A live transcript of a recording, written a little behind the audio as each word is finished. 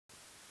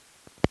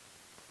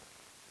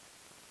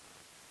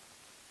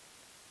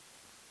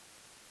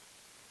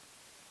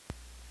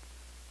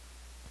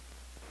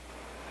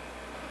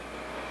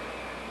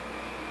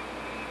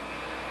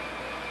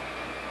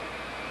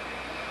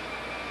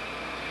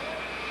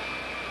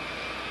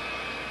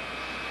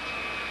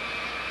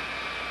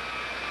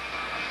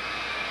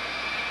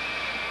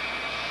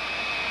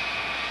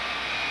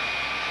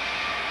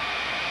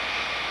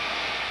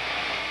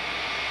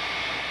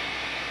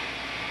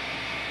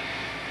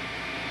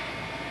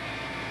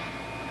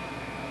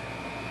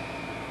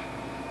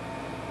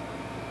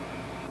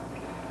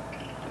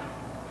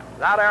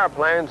That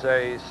airplane's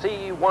a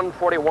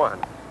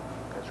C-141.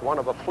 It's one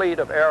of a fleet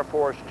of Air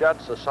Force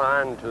jets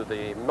assigned to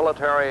the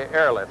Military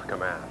Airlift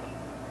Command.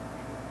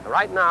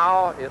 Right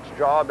now, its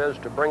job is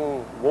to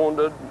bring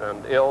wounded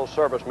and ill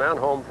servicemen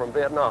home from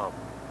Vietnam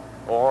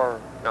or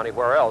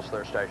anywhere else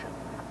they're stationed.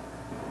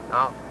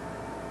 Now,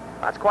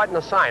 that's quite an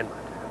assignment.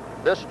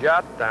 This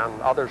jet and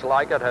others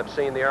like it have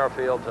seen the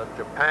airfields of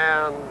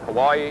Japan,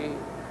 Hawaii,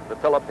 the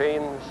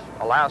Philippines,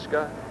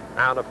 Alaska,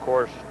 and of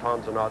course,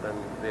 Tanzanite and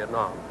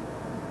Vietnam.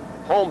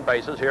 Home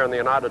bases here in the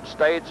United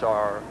States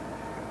are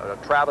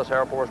Travis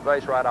Air Force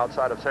Base right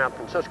outside of San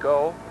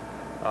Francisco,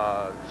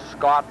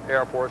 Scott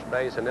Air Force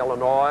Base in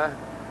Illinois,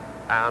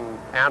 and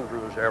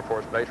Andrews Air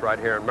Force Base right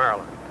here in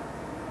Maryland.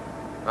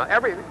 Now,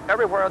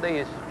 everywhere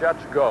these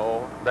jets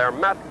go, they're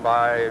met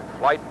by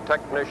flight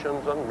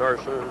technicians and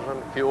nurses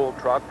and fuel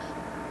trucks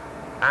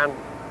and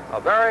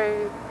a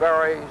very,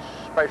 very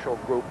special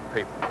group of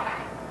people.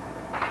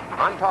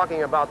 I'm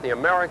talking about the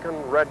American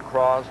Red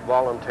Cross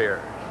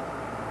volunteers.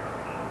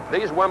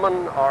 These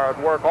women are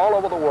at work all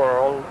over the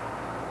world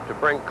to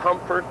bring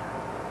comfort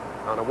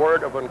and a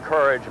word of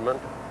encouragement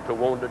to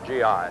wounded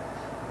GIs.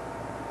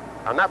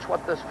 And that's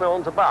what this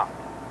film's about.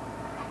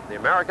 The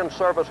American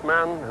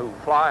servicemen who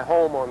fly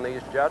home on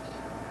these jets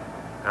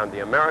and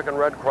the American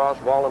Red Cross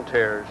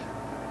volunteers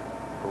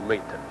who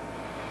meet them.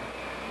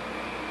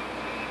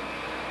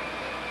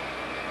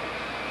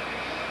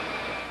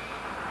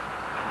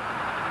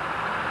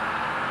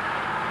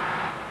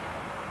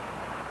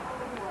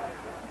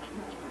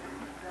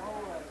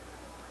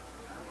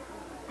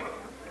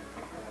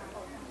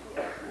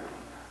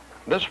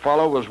 This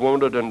fellow was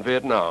wounded in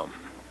Vietnam.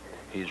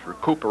 He's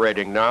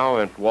recuperating now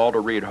at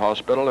Walter Reed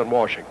Hospital in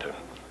Washington.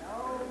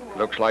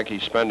 Looks like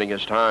he's spending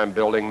his time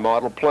building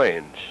model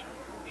planes.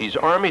 He's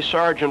Army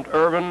Sergeant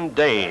Irvin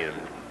Dan.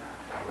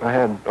 I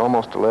had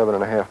almost 11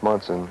 and a half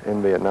months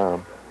in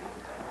Vietnam,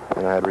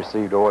 and I had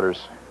received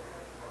orders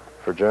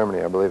for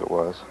Germany, I believe it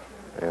was.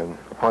 And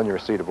upon your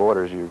receipt of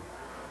orders,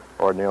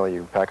 ordinarily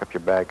you pack up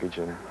your baggage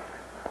and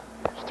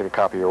stick a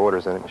copy of your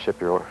orders in it and ship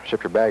your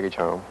baggage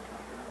home.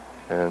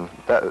 And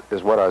that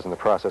is what I was in the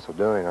process of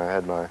doing. I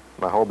had my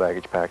whole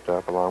baggage packed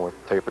up along with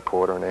tape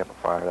recorder and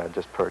amplifier that I had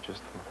just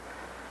purchased.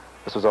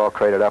 This was all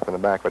crated up in the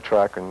back of a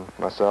truck, and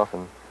myself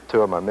and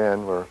two of my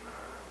men were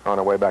on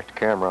our way back to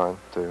Cameron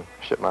to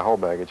ship my whole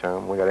baggage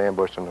home. We got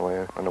ambushed on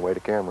the way to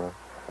Cameron.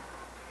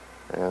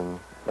 And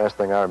last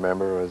thing I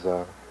remember was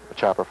a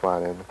chopper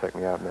flying in to pick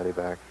me out in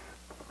Medevac.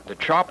 The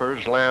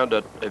choppers land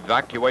at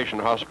evacuation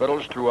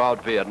hospitals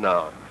throughout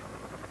Vietnam.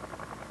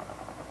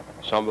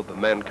 Some of the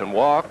men can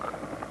walk,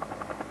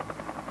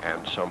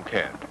 and some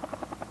can't.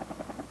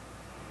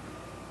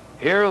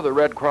 Here, the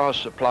Red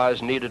Cross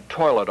supplies needed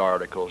toilet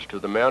articles to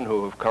the men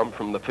who have come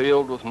from the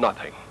field with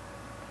nothing.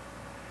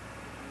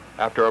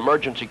 After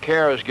emergency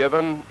care is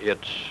given,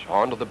 it's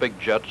on to the big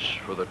jets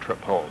for the trip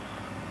home.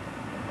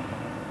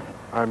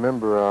 I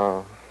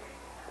remember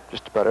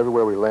just about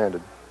everywhere we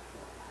landed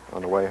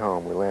on the way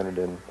home. We landed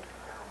in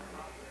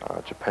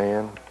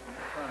Japan,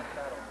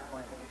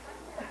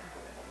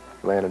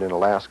 landed in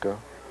Alaska,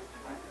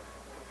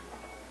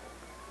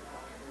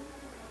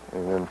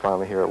 and then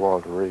finally here at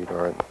Walter Reed,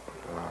 or at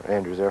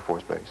Andrews Air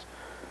Force Base.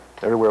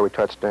 Everywhere we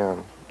touched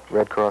down,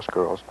 Red Cross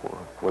girls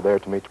were there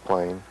to meet the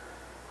plane,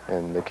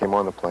 and they came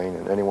on the plane,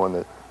 and anyone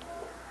that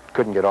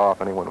couldn't get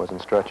off, anyone that was in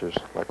stretchers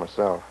like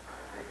myself,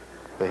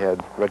 they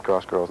had Red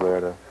Cross girls there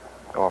to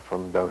offer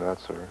them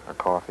donuts or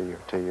coffee or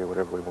tea or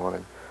whatever we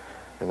wanted.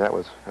 And that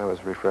was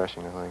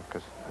refreshing, I think,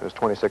 because it was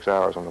 26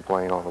 hours on the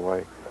plane all the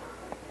way,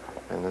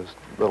 and those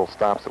little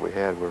stops that we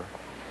had were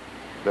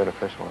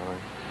beneficial, I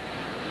think.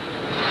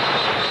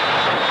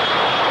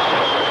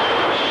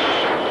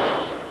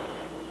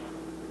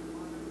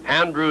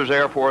 Andrews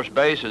Air Force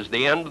Base is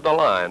the end of the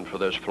line for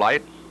this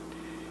flight.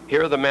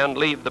 Here the men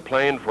leave the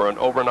plane for an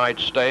overnight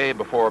stay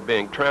before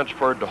being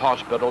transferred to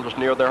hospitals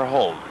near their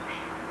homes.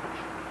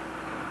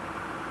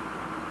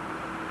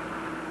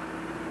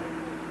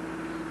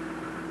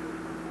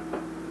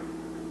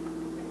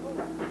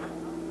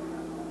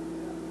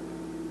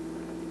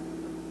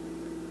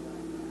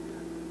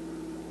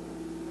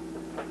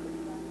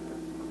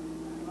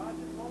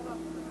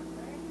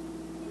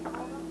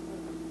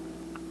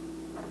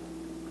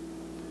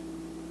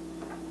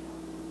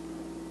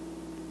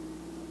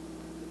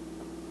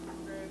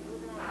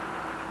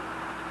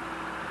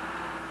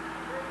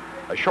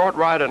 A short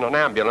ride in an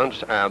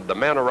ambulance, and the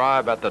men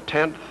arrive at the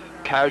 10th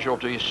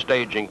Casualty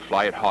Staging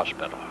Flight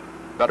Hospital,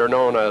 better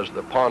known as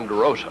the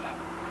Ponderosa.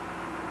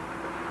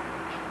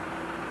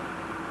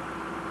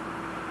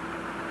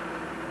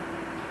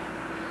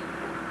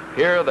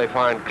 Here they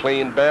find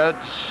clean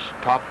beds,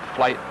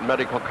 top-flight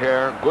medical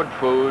care, good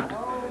food,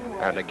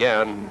 and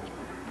again,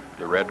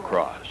 the Red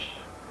Cross.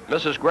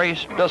 Mrs.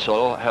 Grace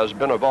Bissell has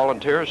been a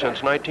volunteer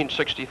since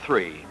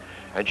 1963,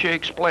 and she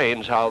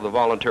explains how the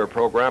volunteer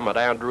program at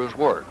Andrews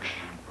works.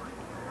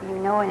 You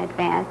know in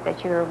advance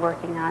that you're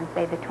working on,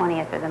 say, the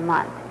 20th of the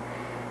month.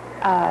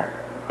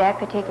 That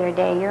particular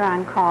day, you're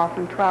on call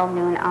from 12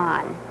 noon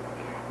on.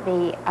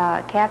 The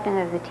captain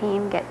of the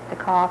team gets the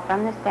call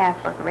from the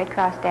staff worker, Red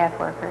Cross staff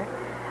worker,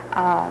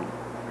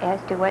 as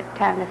to what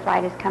time the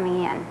flight is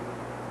coming in.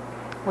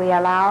 We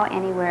allow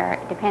anywhere,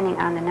 depending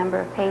on the number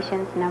of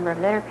patients, number of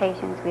litter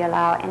patients, we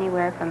allow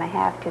anywhere from a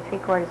half to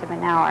 3/4 of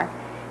an hour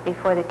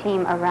before the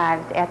team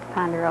arrives at the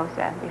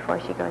Ponderosa, before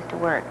she goes to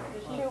work.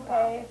 There's 2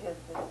 pages.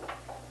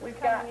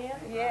 We've got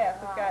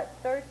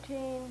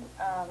 13.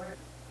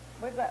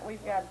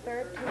 We've got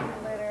 13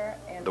 litter.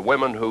 And the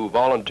women who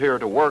volunteer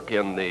to work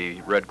in the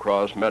Red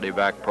Cross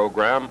Medevac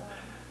program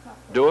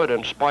do it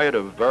in spite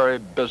of very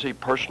busy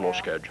personal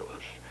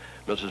schedules.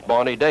 Mrs.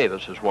 Bonnie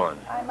Davis is one.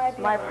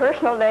 My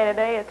personal day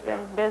today, it's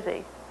been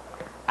busy.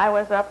 I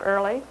was up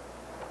early,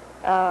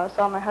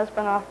 saw my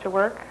husband off to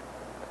work,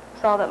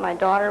 saw that my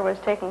daughter was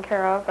taken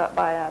care of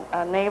by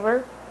a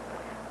neighbor.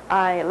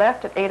 I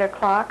left at 8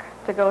 o'clock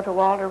to go to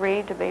Walter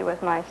Reed to be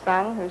with my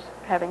son, who's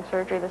having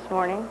surgery this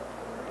morning.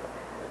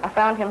 I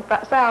found him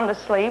sound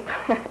asleep.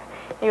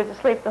 He was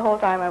asleep the whole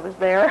time I was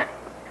there.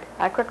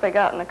 I quickly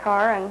got in the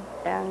car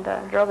and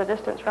drove the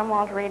distance from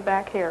Walter Reed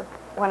back here.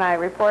 When I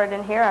reported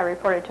in here, I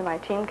reported to my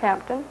team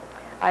captain.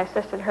 I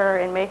assisted her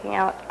in making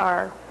out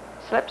our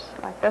slips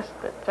like this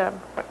that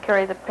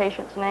carry the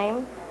patient's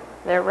name,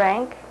 their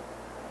rank,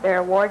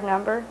 their ward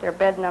number, their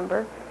bed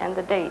number, and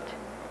the date.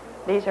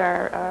 These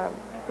are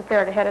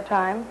prepared ahead of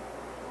time,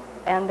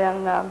 and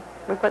then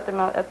we put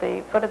them out at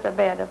the foot of the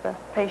bed of the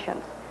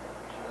patients.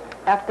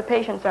 After the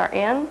patients are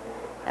in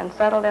and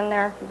settled in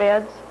their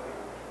beds,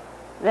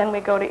 then we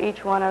go to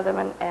each one of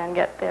them and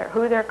get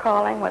who they're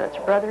calling, whether it's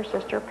brother,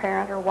 sister,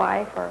 parent, or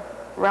wife, or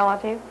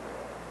relative,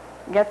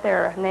 get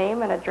their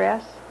name and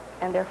address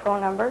and their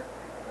phone number,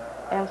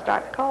 and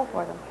start the call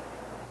for them.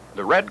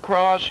 The Red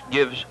Cross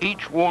gives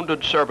each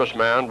wounded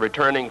serviceman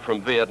returning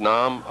from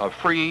Vietnam a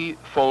free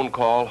phone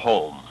call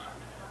home.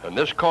 And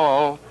this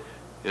call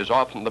is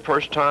often the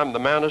first time the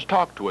man has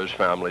talked to his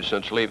family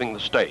since leaving the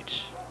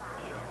States.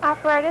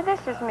 Operator,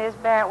 this is Ms.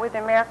 Barrett with the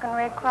American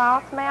Red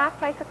Cross. May I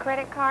place a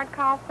credit card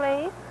call,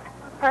 please?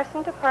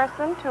 Person to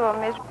person to a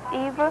Ms.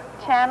 Eva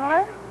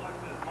Chandler.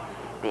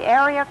 The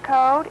area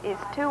code is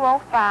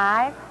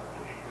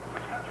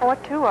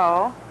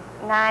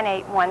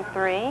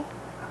 205-420-9813.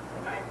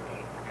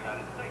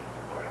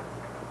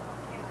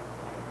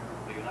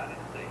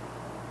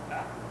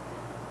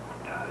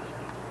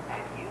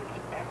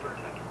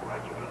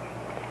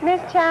 Ms.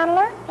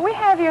 Chandler, we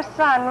have your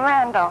son,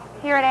 Randall,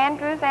 here at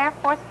Andrews Air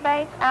Force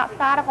Base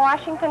outside of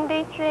Washington,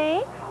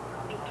 D.C.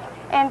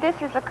 And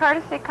this is a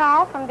courtesy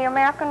call from the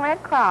American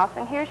Red Cross,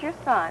 and here's your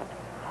son.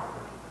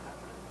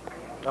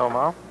 Oh,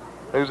 Mom?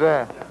 Who's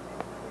that?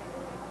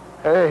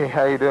 Hey,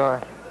 how you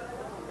doing?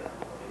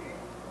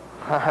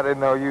 I didn't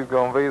know you was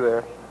going to be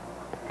there.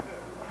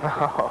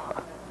 Oh.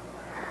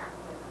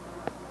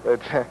 But,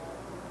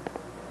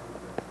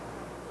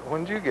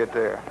 when did you get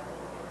there?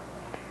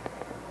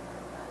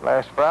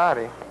 Last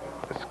Friday.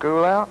 Is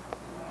school out?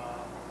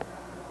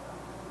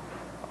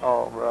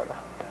 Oh, brother.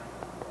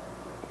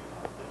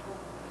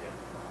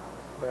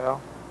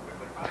 Well,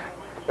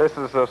 this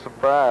is a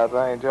surprise.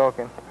 I ain't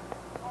joking.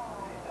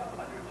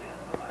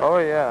 Oh,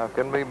 yeah.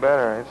 Couldn't be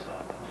better. It's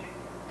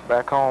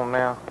back home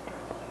now.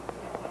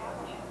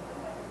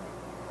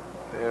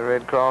 The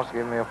Red Cross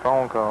gave me a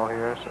phone call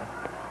here, so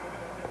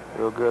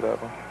real good of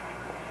them.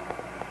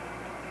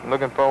 I'm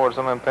looking forward to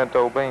some of them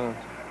pinto beans.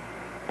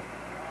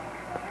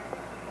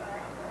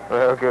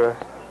 Real good.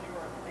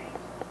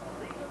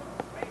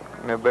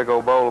 And a big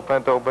old bowl of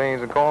pinto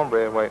beans and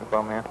cornbread waiting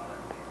for me. And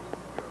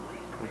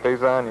a piece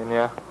of onion,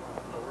 yeah.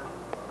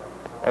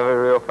 That'll be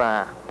real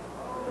fine.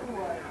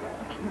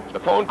 The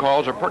phone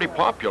calls are pretty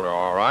popular,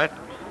 all right.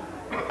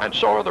 And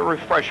so are the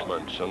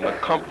refreshments and the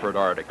comfort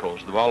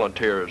articles the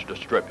volunteers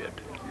distribute.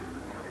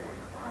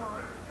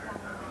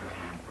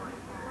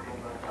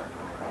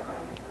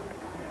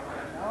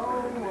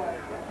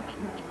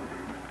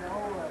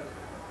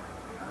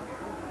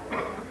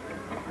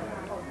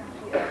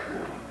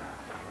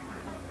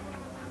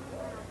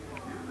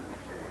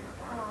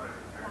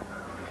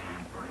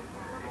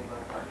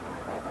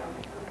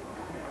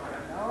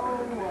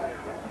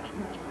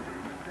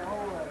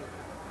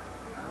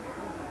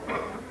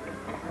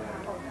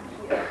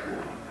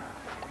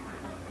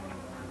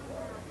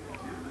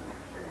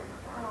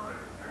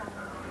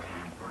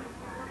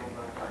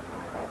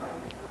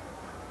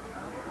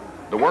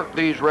 The work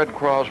these Red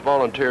Cross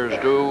volunteers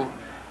do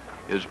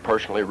is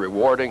personally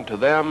rewarding to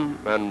them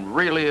and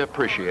really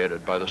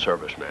appreciated by the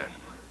servicemen.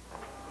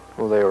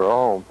 Well, they were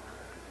all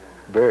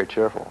very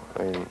cheerful.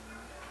 I mean,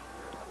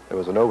 there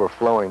was an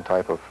overflowing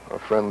type of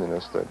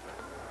friendliness that,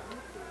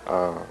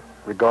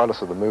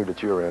 regardless of the mood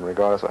that you were in,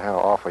 regardless of how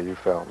awful you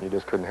felt, you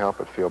just couldn't help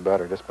but feel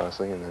better just by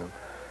seeing them.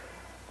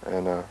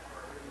 And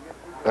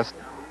that's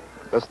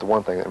the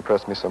one thing that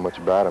impressed me so much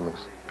about them is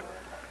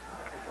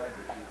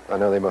I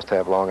know they must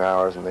have long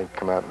hours and they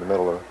come out in the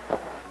middle of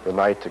the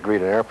night to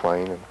greet an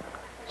airplane and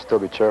still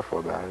be cheerful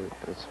about it.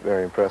 It's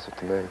very impressive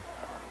to me.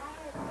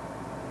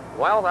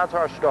 Well, that's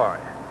our story,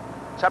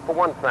 except for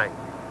one thing.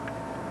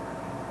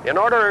 In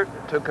order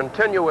to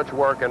continue its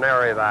work in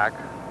air evac,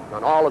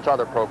 on all its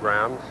other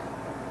programs,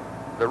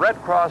 the Red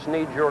Cross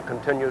needs your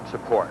continued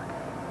support.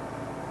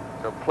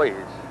 So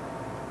please,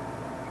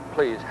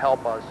 please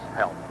help us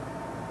help.